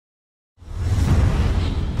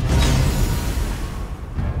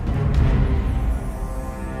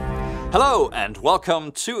Hello and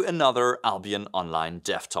welcome to another Albion Online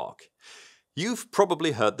Dev Talk. You've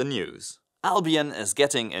probably heard the news. Albion is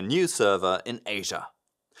getting a new server in Asia.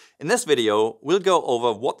 In this video, we'll go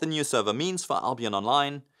over what the new server means for Albion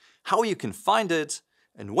Online, how you can find it,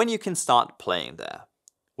 and when you can start playing there.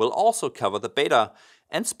 We'll also cover the beta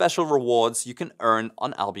and special rewards you can earn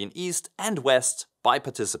on Albion East and West by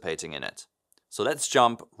participating in it. So let's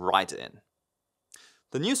jump right in.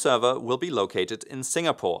 The new server will be located in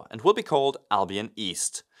Singapore and will be called Albion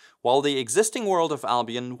East, while the existing world of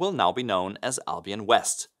Albion will now be known as Albion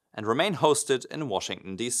West and remain hosted in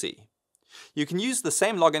Washington, DC. You can use the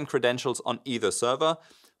same login credentials on either server,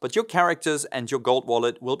 but your characters and your gold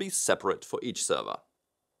wallet will be separate for each server.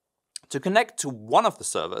 To connect to one of the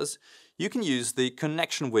servers, you can use the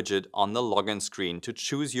connection widget on the login screen to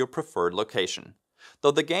choose your preferred location,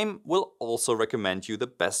 though the game will also recommend you the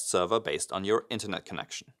best server based on your internet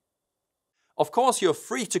connection. Of course, you're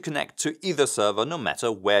free to connect to either server no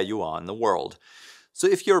matter where you are in the world. So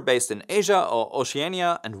if you're based in Asia or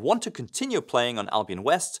Oceania and want to continue playing on Albion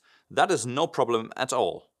West, that is no problem at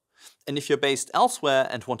all. And if you're based elsewhere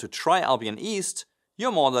and want to try Albion East,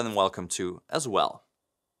 you're more than welcome to as well.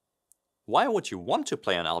 Why would you want to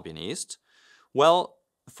play on Albion East? Well,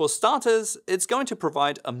 for starters, it's going to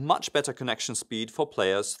provide a much better connection speed for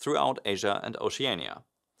players throughout Asia and Oceania.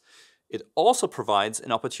 It also provides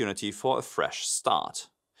an opportunity for a fresh start.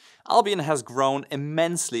 Albion has grown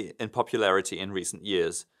immensely in popularity in recent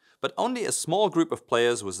years, but only a small group of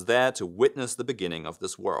players was there to witness the beginning of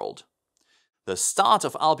this world. The start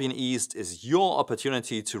of Albion East is your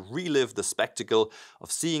opportunity to relive the spectacle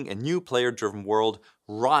of seeing a new player-driven world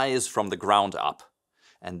rise from the ground up.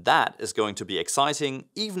 And that is going to be exciting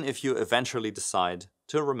even if you eventually decide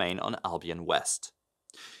to remain on Albion West.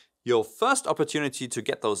 Your first opportunity to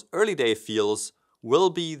get those early day feels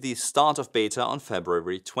will be the start of beta on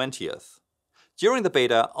February 20th. During the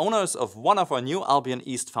beta, owners of one of our new Albion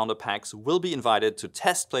East founder packs will be invited to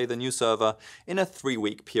test play the new server in a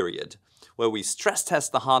 3-week period, where we stress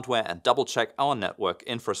test the hardware and double check our network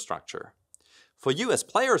infrastructure. For you as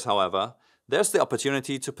players, however, there's the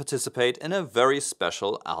opportunity to participate in a very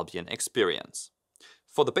special Albion experience.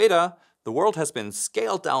 For the beta, the world has been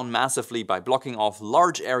scaled down massively by blocking off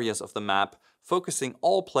large areas of the map, focusing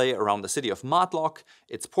all play around the city of Matlock,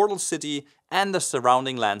 its portal city, and the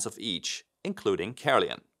surrounding lands of each, including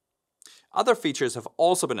Caerleon. Other features have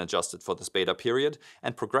also been adjusted for this beta period,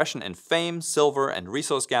 and progression in fame, silver, and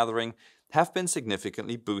resource gathering have been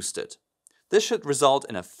significantly boosted. This should result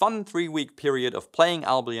in a fun 3-week period of playing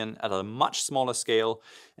Albion at a much smaller scale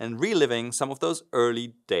and reliving some of those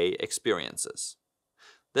early day experiences.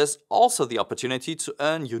 There's also the opportunity to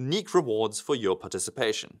earn unique rewards for your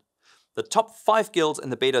participation. The top 5 guilds in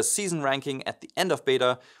the beta season ranking at the end of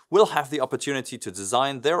beta will have the opportunity to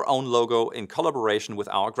design their own logo in collaboration with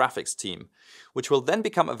our graphics team, which will then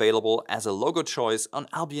become available as a logo choice on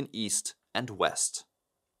Albion East and West.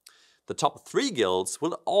 The top 3 guilds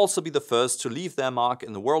will also be the first to leave their mark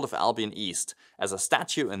in the world of Albion East, as a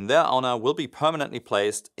statue in their honor will be permanently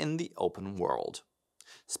placed in the open world.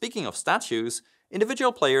 Speaking of statues,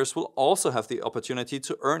 individual players will also have the opportunity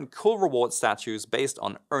to earn cool reward statues based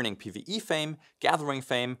on earning PvE fame, gathering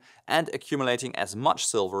fame, and accumulating as much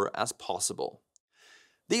silver as possible.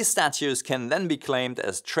 These statues can then be claimed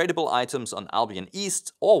as tradable items on Albion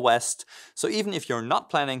East or West, so even if you're not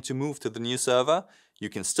planning to move to the new server, you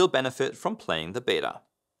can still benefit from playing the beta.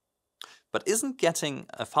 But isn't getting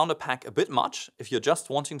a founder pack a bit much if you're just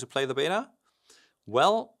wanting to play the beta?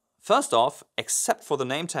 Well, first off, except for the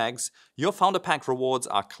name tags, your founder pack rewards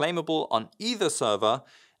are claimable on either server,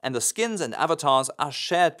 and the skins and avatars are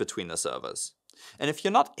shared between the servers. And if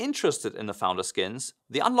you're not interested in the founder skins,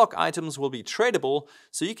 the unlock items will be tradable,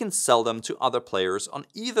 so you can sell them to other players on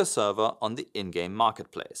either server on the in-game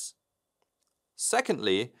marketplace.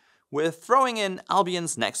 Secondly, we're throwing in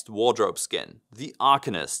Albion's next wardrobe skin, the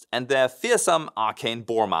Arcanist, and their fearsome arcane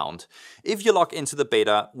boar mount, if you log into the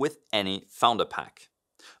beta with any founder pack.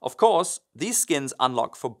 Of course, these skins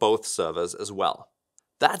unlock for both servers as well.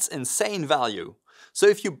 That's insane value. So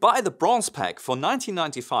if you buy the bronze pack for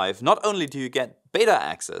 $19.95, not only do you get beta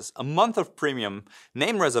access, a month of premium,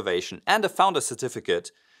 name reservation, and a founder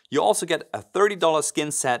certificate, you also get a $30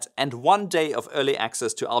 skin set and 1 day of early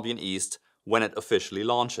access to Albion East when it officially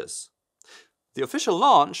launches. The official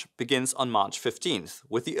launch begins on March 15th,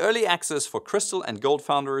 with the early access for Crystal and Gold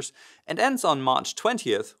founders, and ends on March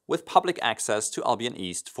 20th with public access to Albion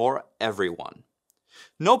East for everyone.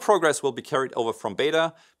 No progress will be carried over from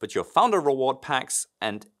beta, but your founder reward packs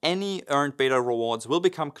and any earned beta rewards will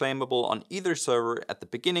become claimable on either server at the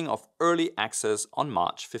beginning of early access on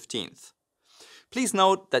March 15th. Please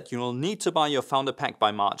note that you will need to buy your Founder Pack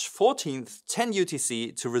by March 14th, 10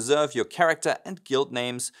 UTC, to reserve your character and guild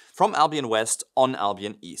names from Albion West on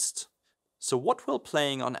Albion East. So what will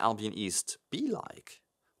playing on Albion East be like?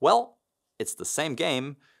 Well, it's the same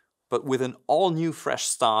game, but with an all-new fresh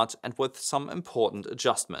start and with some important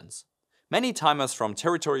adjustments. Many timers from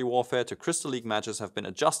Territory Warfare to Crystal League matches have been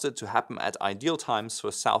adjusted to happen at ideal times for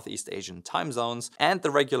Southeast Asian time zones, and the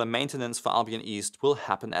regular maintenance for Albion East will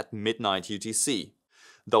happen at midnight UTC.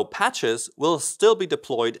 Though patches will still be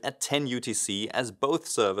deployed at 10 UTC as both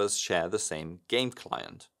servers share the same game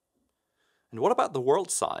client. And what about the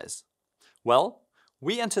world size? Well,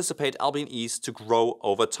 we anticipate Albion East to grow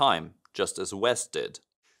over time, just as West did.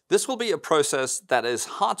 This will be a process that is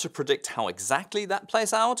hard to predict how exactly that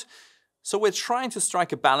plays out, so we're trying to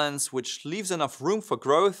strike a balance which leaves enough room for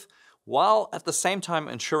growth, while at the same time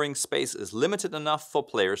ensuring space is limited enough for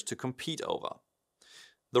players to compete over.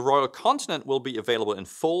 The Royal Continent will be available in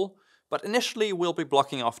full, but initially we'll be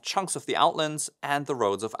blocking off chunks of the Outlands and the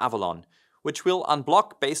Roads of Avalon, which we'll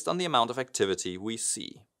unblock based on the amount of activity we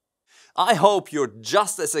see. I hope you're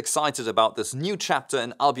just as excited about this new chapter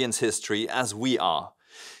in Albion's history as we are.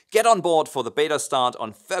 Get on board for the beta start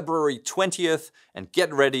on February 20th and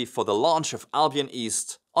get ready for the launch of Albion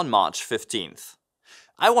East on March 15th.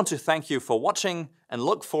 I want to thank you for watching and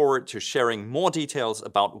look forward to sharing more details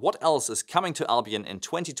about what else is coming to Albion in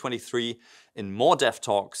 2023 in more dev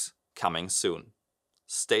talks coming soon.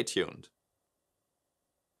 Stay tuned.